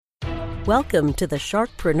Welcome to the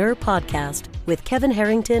Sharkpreneur Podcast with Kevin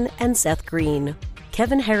Harrington and Seth Green.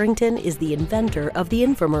 Kevin Harrington is the inventor of the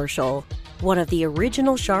infomercial, one of the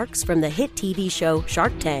original sharks from the hit TV show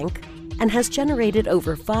Shark Tank, and has generated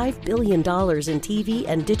over $5 billion in TV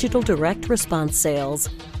and digital direct response sales.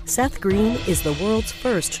 Seth Green is the world's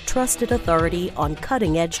first trusted authority on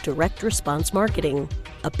cutting-edge direct response marketing,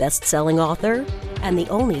 a best-selling author, and the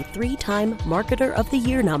only 3-time Marketer of the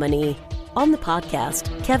Year nominee. On the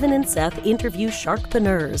podcast, Kevin and Seth interview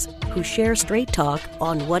sharkpreneurs who share straight talk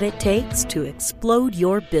on what it takes to explode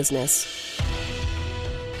your business.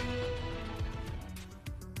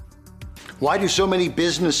 Why do so many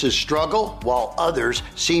businesses struggle while others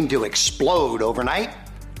seem to explode overnight?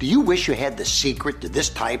 Do you wish you had the secret to this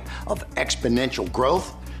type of exponential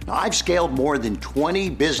growth? Now, I've scaled more than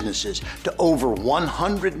 20 businesses to over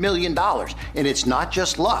 $100 million, and it's not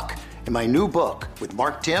just luck. In my new book with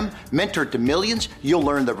Mark Timm, Mentor to Millions, you'll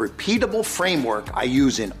learn the repeatable framework I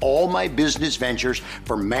use in all my business ventures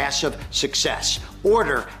for massive success.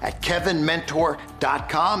 Order at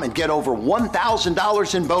kevinmentor.com and get over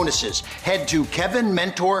 $1,000 in bonuses. Head to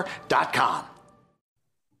kevinmentor.com.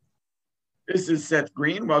 This is Seth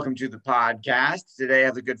Green. Welcome to the podcast. Today I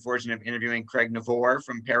have the good fortune of interviewing Craig Navor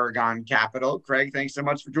from Paragon Capital. Craig, thanks so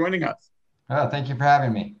much for joining us. Thank you for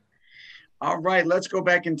having me. All right, let's go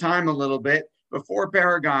back in time a little bit. Before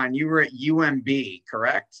Paragon, you were at UMB,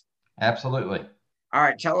 correct? Absolutely. All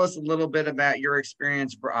right, tell us a little bit about your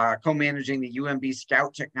experience co-managing the UMB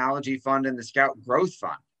Scout Technology Fund and the Scout Growth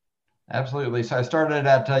Fund. Absolutely. So I started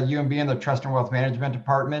at UMB in the Trust and Wealth Management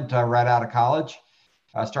Department right out of college.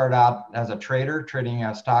 I started out as a trader, trading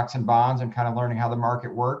stocks and bonds and kind of learning how the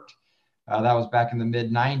market worked. That was back in the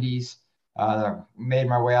mid-90s. Made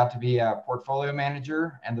my way out to be a portfolio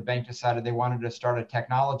manager, and the bank decided they wanted to start a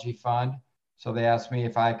technology fund. So they asked me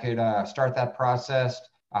if I could start that process.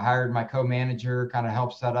 I hired my co-manager, kind of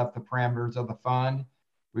helped set up the parameters of the fund.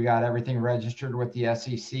 We got everything registered with the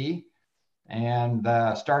SEC, and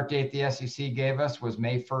the start date the SEC gave us was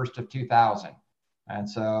May 1st of 2000. And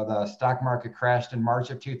so the stock market crashed in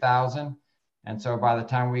March of 2000. And so by the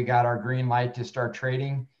time we got our green light to start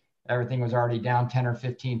trading, everything was already down 10 or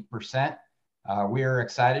 15%. We were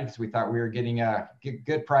excited because we thought we were getting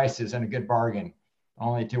good prices and a good bargain,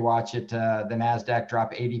 only to watch the NASDAQ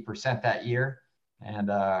drop 80% that year. And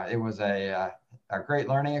it was a great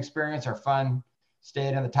learning experience. Our fund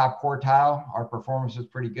stayed in the top quartile. Our performance was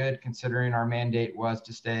pretty good considering our mandate was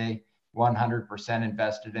to stay 100%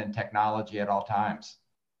 invested in technology at all times.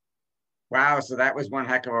 Wow, so that was one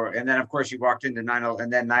heck of a, and then of course you walked into 9/11,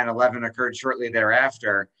 and then 9/11 occurred shortly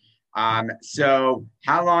thereafter. So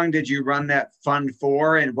how long did you run that fund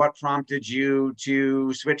for, and what prompted you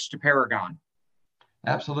to switch to Paragon?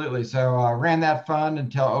 Absolutely. So I ran that fund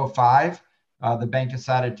until 2005. The bank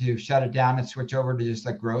decided to shut it down and switch over to just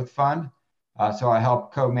a growth fund. So I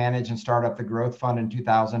helped co-manage and start up the growth fund in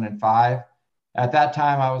 2005. At that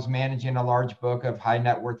time, I was managing a large book of high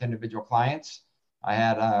net worth individual clients. I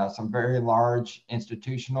had some very large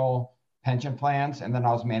institutional pension plans, and then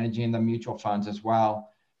I was managing the mutual funds as well.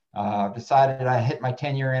 Decided I hit my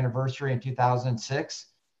 10-year anniversary in 2006,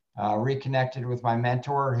 reconnected with my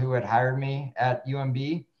mentor who had hired me at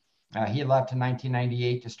UMB. He left in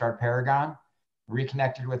 1998 to start Paragon,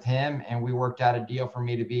 reconnected with him, and we worked out a deal for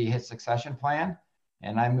me to be his succession plan.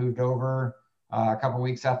 And I moved over a couple of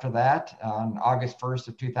weeks after that on August 1st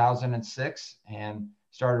of 2006 and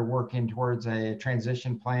started working towards a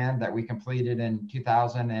transition plan that we completed in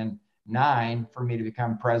 2009 for me to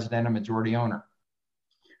become president and majority owner.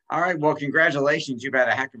 All right. Well, congratulations. You've had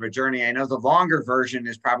a heck of a journey. I know the longer version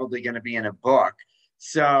is probably going to be in a book.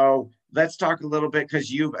 So let's talk a little bit,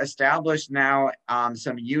 because you've established now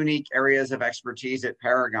some unique areas of expertise at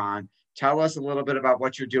Paragon. Tell us a little bit about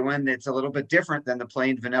what you're doing. It's a little bit different than the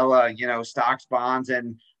plain vanilla, stocks, bonds,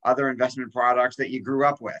 and other investment products that you grew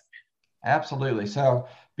up with. Absolutely. So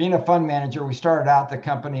being a fund manager, we started out the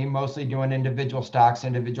company mostly doing individual stocks,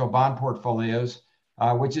 individual bond portfolios,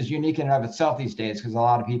 which is unique in and of itself these days because a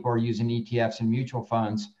lot of people are using ETFs and mutual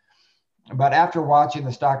funds. But after watching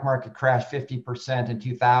the stock market crash 50% in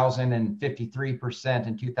 2000 and 53%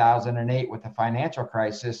 in 2008 with the financial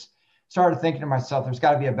crisis, started thinking to myself, there's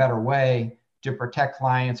got to be a better way to protect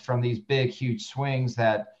clients from these big, huge swings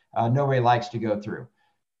that nobody likes to go through.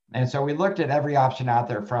 And so we looked at every option out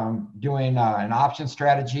there, from doing an option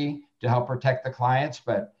strategy to help protect the clients.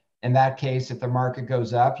 But in that case, if the market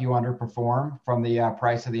goes up, you underperform from the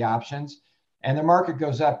price of the options. And the market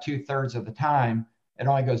goes up 2/3 of the time. It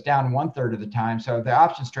only goes down 1/3 of the time. So the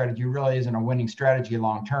option strategy really isn't a winning strategy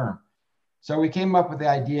long term. So we came up with the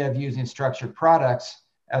idea of using structured products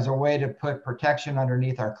as a way to put protection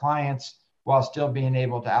underneath our clients while still being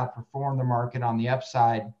able to outperform the market on the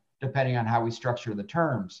upside, depending on how we structure the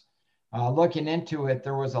terms. Looking into it,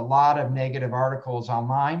 there was a lot of negative articles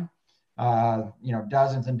online,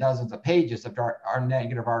 dozens and dozens of pages of our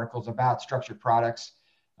negative articles about structured products.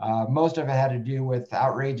 Most of it had to do with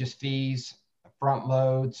outrageous fees, front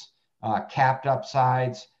loads, capped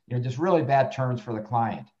upsides, just really bad terms for the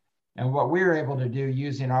client. And what we were able to do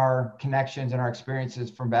using our connections and our experiences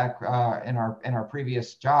from back in our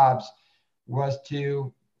previous jobs was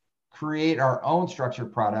to create our own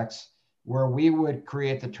structured products where we would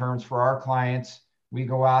create the terms for our clients. We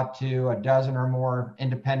go out to a dozen or more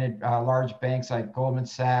independent large banks like Goldman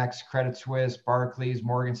Sachs, Credit Suisse, Barclays,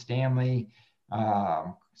 Morgan Stanley,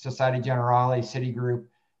 Societe Generale, Citigroup,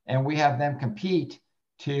 and we have them compete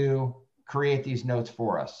to create these notes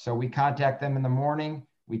for us. So we contact them in the morning.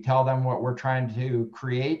 We tell them what we're trying to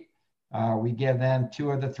create. We give them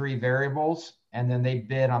 2 of the 3 variables, and then they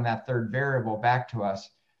bid on that 3rd variable back to us.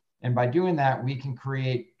 And by doing that, we can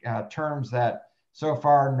create terms that so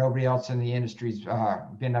far nobody else in the industry's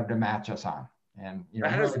been able to match us on. And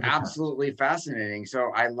that is absolutely fascinating.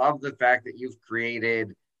 So I love the fact that you've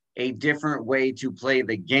created a different way to play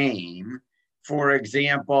the game. For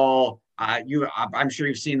example, I'm sure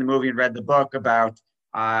you've seen the movie and read the book about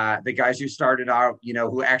the guys who started out,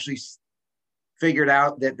 who actually figured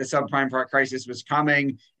out that the subprime crisis was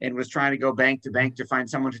coming and was trying to go bank to bank to find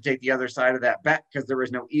someone to take the other side of that bet because there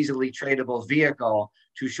was no easily tradable vehicle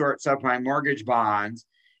to short subprime mortgage bonds.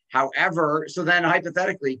 However, so then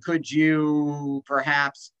hypothetically, could you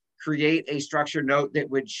perhaps create a structured note that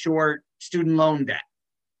would short student loan debt?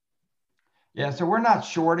 Yeah, so we're not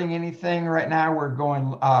shorting anything right now. We're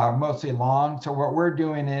going mostly long. So what we're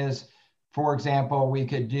doing is, for example, we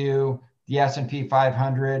could do the S&P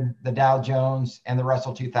 500, the Dow Jones, and the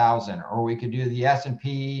Russell 2000, or we could do the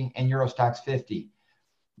S&P and Euro Stoxx 50.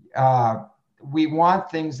 We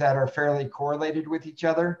want things that are fairly correlated with each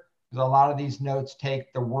other, because a lot of these notes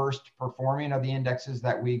take the worst performing of the indexes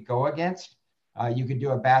that we go against. You could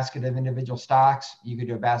do a basket of individual stocks. You could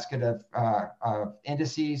do a basket of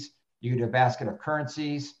indices. You could do a basket of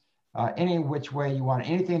currencies, any which way you want,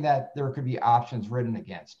 anything that there could be options written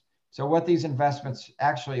against. So what these investments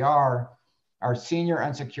actually are senior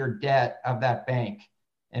unsecured debt of that bank,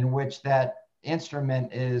 in which that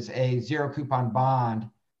instrument is a 0 coupon bond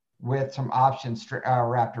with some options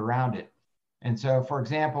wrapped around it. And so, for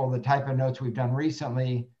example, the type of notes we've done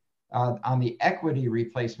recently on the equity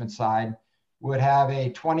replacement side would have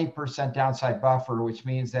a 20% downside buffer, which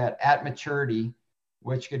means that at maturity,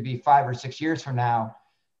 which could be 5 or 6 years from now,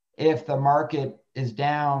 if the market is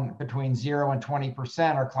down between 0 and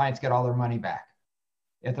 20%, our clients get all their money back.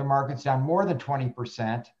 If the market's down more than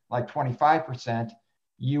 20%, like 25%,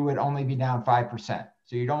 you would only be down 5%.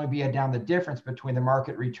 So you'd only be down the difference between the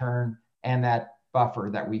market return and that buffer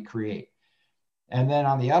that we create. And then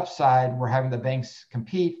on the upside, we're having the banks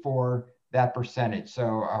compete for that percentage. So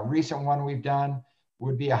a recent one we've done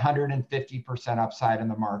would be 150% upside in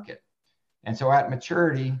the market. And so at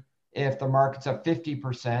maturity, if the market's up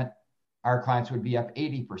 50%, our clients would be up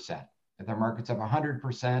 80%. If the market's up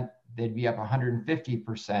 100%, they'd be up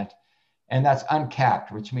 150%. And that's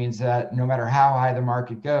uncapped, which means that no matter how high the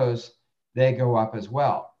market goes, they go up as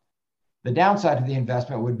well. The downside of the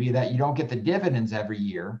investment would be that you don't get the dividends every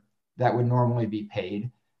year that would normally be paid,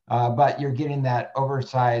 but you're getting that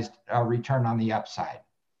oversized return on the upside.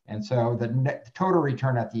 And so the total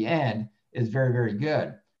return at the end is very, very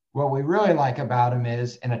good. What we really like about them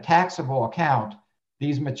is in a taxable account,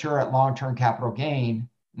 these mature at long-term capital gain,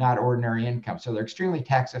 not ordinary income. So they're extremely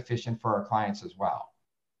tax efficient for our clients as well.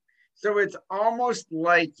 So it's almost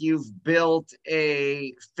like you've built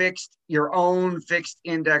your own fixed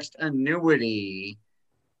indexed annuity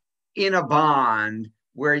in a bond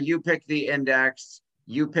where you pick the index,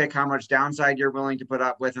 you pick how much downside you're willing to put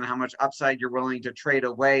up with and how much upside you're willing to trade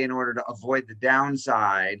away in order to avoid the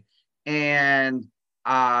downside. And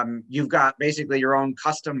you've got basically your own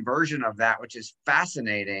custom version of that, which is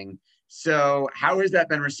fascinating. So how has that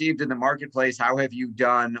been received in the marketplace? How have you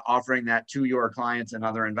done offering that to your clients and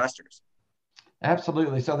other investors?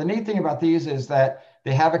 Absolutely. So the neat thing about these is that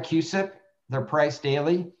they have a CUSIP, they're priced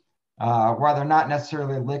daily. While they're not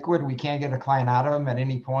necessarily liquid, we can get a client out of them at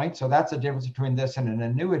any point. So that's the difference between this and an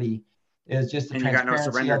annuity, is just the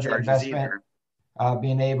transparency of the investment,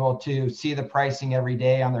 being able to see the pricing every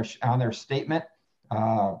day on their statement.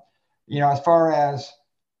 As far as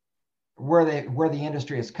where the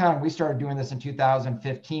industry has come, we started doing this in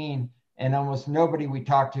 2015, and almost nobody we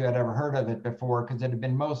talked to had ever heard of it before because it had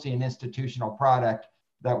been mostly an institutional product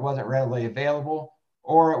that wasn't readily available.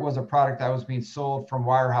 or it was a product that was being sold from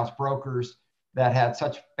wirehouse brokers that had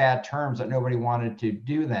such bad terms that nobody wanted to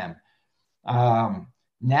do them.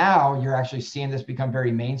 Now you're actually seeing this become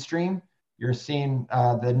very mainstream. You're seeing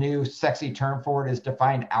the new sexy term for it is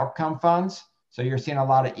defined outcome funds. So you're seeing a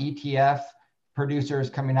lot of ETF producers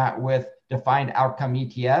coming out with defined outcome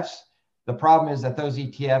ETFs. The problem is that those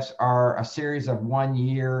ETFs are a series of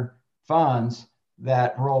 1-year funds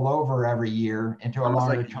that roll over every year into a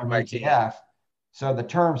longer term ETF. So the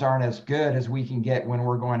terms aren't as good as we can get when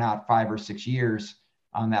we're going out 5 or 6 years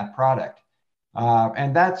on that product.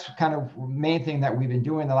 And that's kind of the main thing that we've been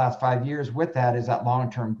doing the last 5 years with that is that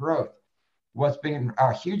long-term growth. What's been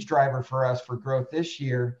a huge driver for us for growth this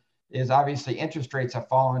year is obviously interest rates have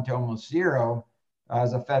fallen to almost zero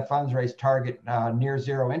as a Fed funds rate target near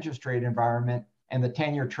zero interest rate environment, and the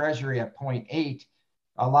 10-year treasury at 0.8.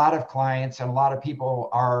 A lot of clients and a lot of people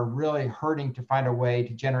are really hurting to find a way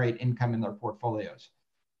to generate income in their portfolios.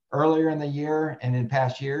 Earlier in the year and in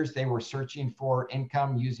past years, they were searching for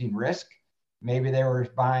income using risk. Maybe they were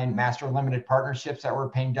buying master limited partnerships that were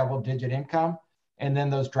paying double-digit income, and then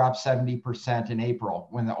those dropped 70% in April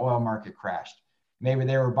when the oil market crashed. Maybe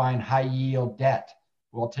they were buying high-yield debt.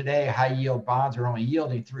 Well, today, high-yield bonds are only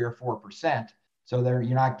yielding 3 or 4%, so you're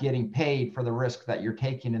not getting paid for the risk that you're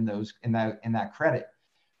taking in that credit.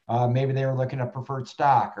 Maybe they were looking at preferred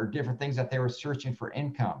stock or different things that they were searching for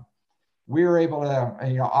income. We were able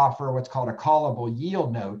to offer what's called a callable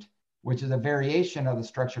yield note, which is a variation of the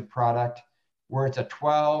structured product where it's a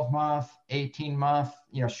 12-month, 18-month,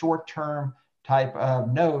 short-term type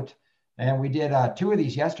of note. And we did 2 of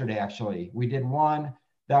these yesterday, actually. We did one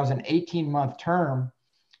that was an 18-month term,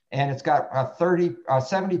 and it's got a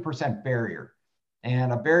 70% barrier.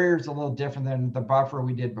 And a barrier is a little different than the buffer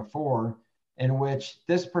we did before, in which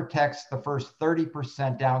this protects the first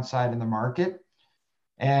 30% downside in the market.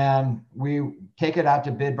 And we take it out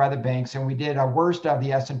to bid by the banks, and we did a worst of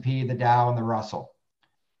the S&P, the Dow, and the Russell.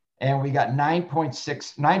 And we got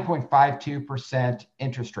 9.52%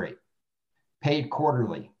 interest rate paid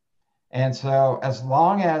quarterly. And so as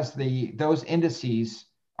long as those indices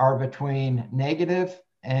are between negative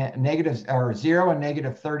or 0 and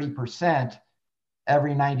negative 30%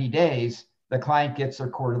 every 90 days, the client gets their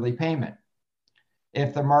quarterly payment.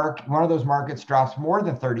 If one of those markets drops more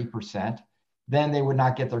than 30%, then they would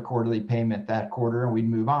not get their quarterly payment that quarter, and we'd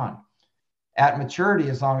move on. At maturity,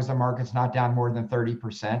 as long as the market's not down more than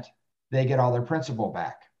 30%, they get all their principal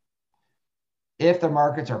back. If the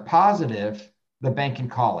markets are positive, the bank can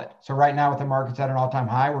call it. So right now with the markets at an all-time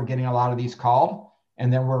high, we're getting a lot of these called,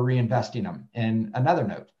 and then we're reinvesting them in another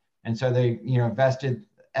note. And so they invested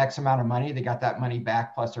X amount of money, they got that money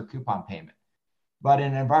back plus their coupon payment. But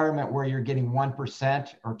in an environment where you're getting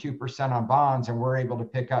 1% or 2% on bonds, and we're able to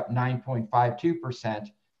pick up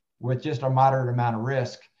 9.52% with just a moderate amount of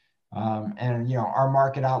risk. And our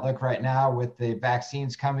market outlook right now with the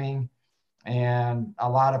vaccines coming and a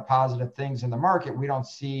lot of positive things in the market, we don't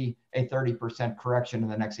see a 30% correction in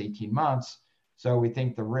the next 18 months. So we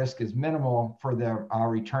think the risk is minimal for the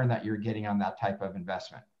return that you're getting on that type of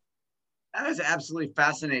investment. That is absolutely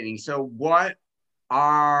fascinating. So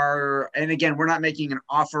and again, we're not making an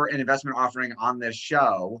investment offering on this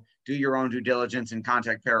show. Do your own due diligence and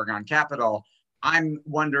contact Paragon Capital. I'm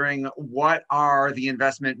wondering, what are the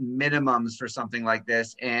investment minimums for something like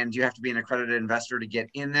this? And do you have to be an accredited investor to get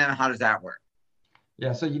in them? How does that work?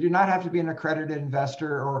 Yeah, so you do not have to be an accredited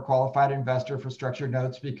investor or a qualified investor for structured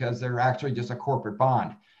notes because they're actually just a corporate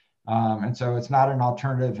bond. And so it's not an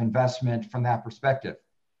alternative investment from that perspective.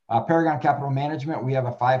 Paragon Capital Management, we have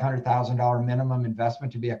a $500,000 minimum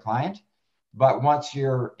investment to be a client. But once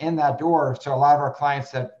you're in that door, so a lot of our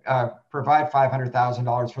clients that provide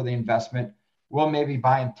 $500,000 for the investment will maybe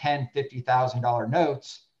buy $10,000, $50,000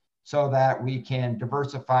 notes so that we can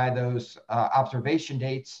diversify those observation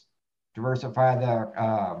dates, diversify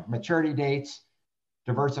the maturity dates,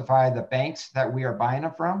 diversify the banks that we are buying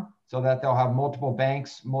them from so that they'll have multiple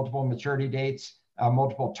banks, multiple maturity dates,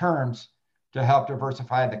 multiple terms to help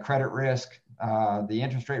diversify the credit risk, the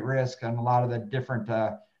interest rate risk, and a lot of the different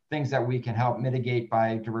things that we can help mitigate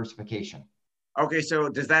by diversification. Okay, so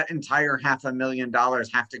does that entire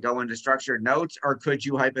 $500,000 have to go into structured notes, or could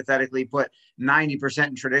you hypothetically put 90%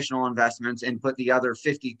 in traditional investments and put the other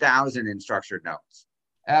 50,000 in structured notes?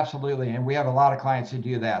 Absolutely, and we have a lot of clients who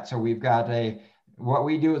do that. So we've got what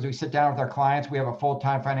we do is we sit down with our clients. We have a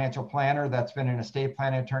full-time financial planner that's been an estate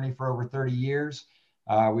planning attorney for over 30 years.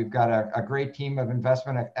 We've got a great team of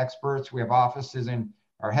investment experts. We have offices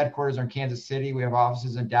our headquarters are in Kansas City. We have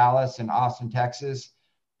offices in Dallas and Austin, Texas.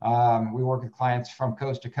 We work with clients from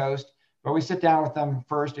coast to coast, but we sit down with them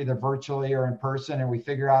first, either virtually or in person, and we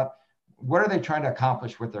figure out what are they trying to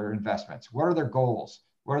accomplish with their investments? What are their goals?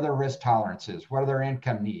 What are their risk tolerances? What are their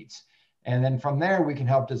income needs? And then from there, we can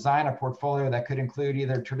help design a portfolio that could include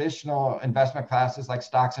either traditional investment classes like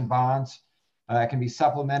stocks and bonds. It can be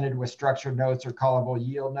supplemented with structured notes or callable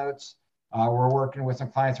yield notes. We're working with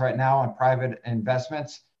some clients right now on private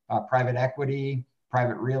investments, private equity,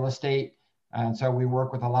 private real estate. And so we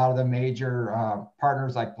work with a lot of the major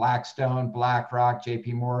partners like Blackstone, BlackRock,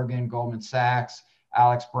 JP Morgan, Goldman Sachs,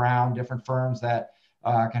 Alex Brown, different firms that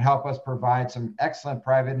can help us provide some excellent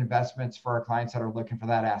private investments for our clients that are looking for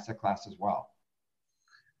that asset class as well.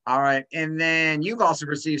 All right. And then you've also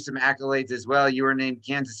received some accolades as well. You were named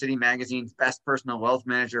Kansas City Magazine's best personal wealth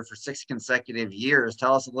manager for 6 consecutive years.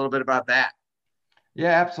 Tell us a little bit about that.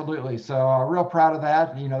 Yeah, absolutely. So real proud of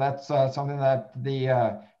that. That's something that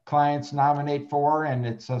the clients nominate for, and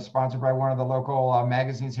it's sponsored by one of the local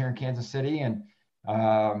magazines here in Kansas City. And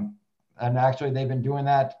actually they've been doing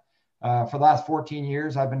that for the last 14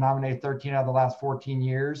 years. I've been nominated 13 out of the last 14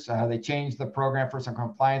 years. They changed the program for some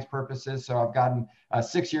compliance purposes. So I've gotten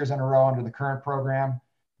 6 years in a row under the current program,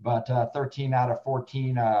 but 13 out of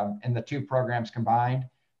 14 in the 2 programs combined.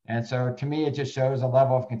 And so to me, it just shows a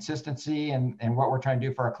level of consistency and what we're trying to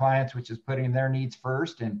do for our clients, which is putting their needs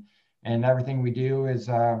first. And everything we do is,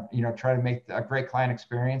 try to make a great client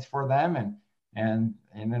experience for them. And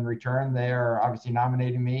in return, they are obviously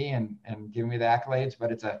nominating me and giving me the accolades,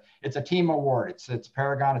 but it's a team award. It's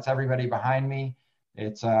Paragon. It's everybody behind me.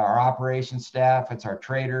 It's our operations staff. It's our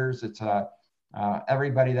traders. It's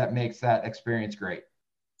everybody that makes that experience great.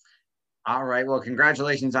 All right. Well,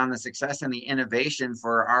 congratulations on the success and the innovation.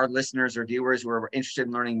 For our listeners or viewers who are interested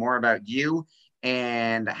in learning more about you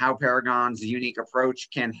and how Paragon's unique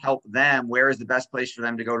approach can help them, where is the best place for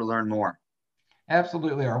them to go to learn more?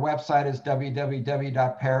 Absolutely. Our website is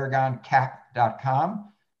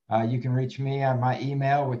www.paragoncap.com. You can reach me on my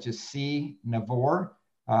email, which is cnavorr,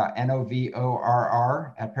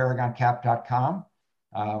 Novorr, @paragoncap.com.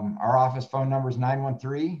 Our office phone number is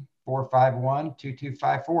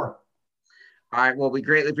 913-451-2254. All right. Well, we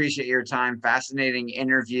greatly appreciate your time. Fascinating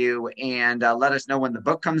interview. And let us know when the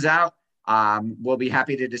book comes out. We'll be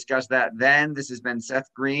happy to discuss that then. This has been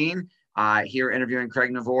Seth Green here interviewing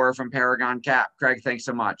Craig Novorr from Paragon Cap. Craig, thanks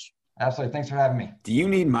so much. Absolutely. Thanks for having me. Do you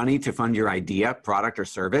need money to fund your idea, product, or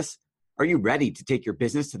service? Are you ready to take your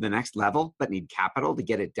business to the next level but need capital to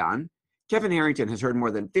get it done? Kevin Harrington has heard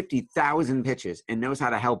more than 50,000 pitches and knows how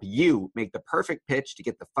to help you make the perfect pitch to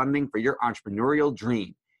get the funding for your entrepreneurial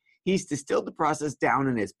dream. He's distilled the process down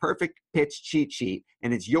in his perfect pitch cheat sheet,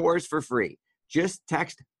 and it's yours for free. Just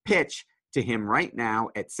text PITCH to him right now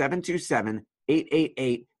at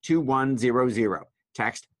 727-888-2100.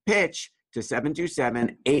 Text PITCH to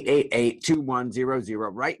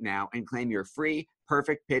 727-888-2100 right now and claim your free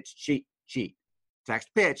perfect pitch cheat sheet.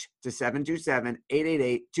 Text PITCH to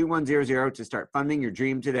 727-888-2100 to start funding your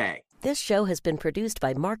dream today. This show has been produced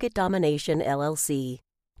by Market Domination, LLC.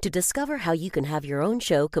 To discover how you can have your own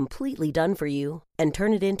show completely done for you and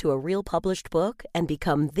turn it into a real published book and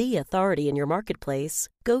become the authority in your marketplace,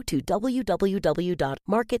 go to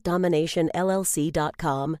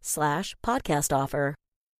www.marketdominationllc.com/podcast offer.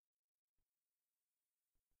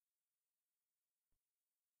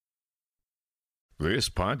 This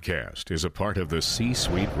podcast is a part of the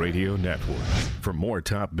C-Suite Radio Network. For more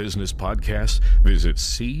top business podcasts, visit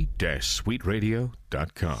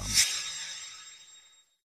c-suiteradio.com.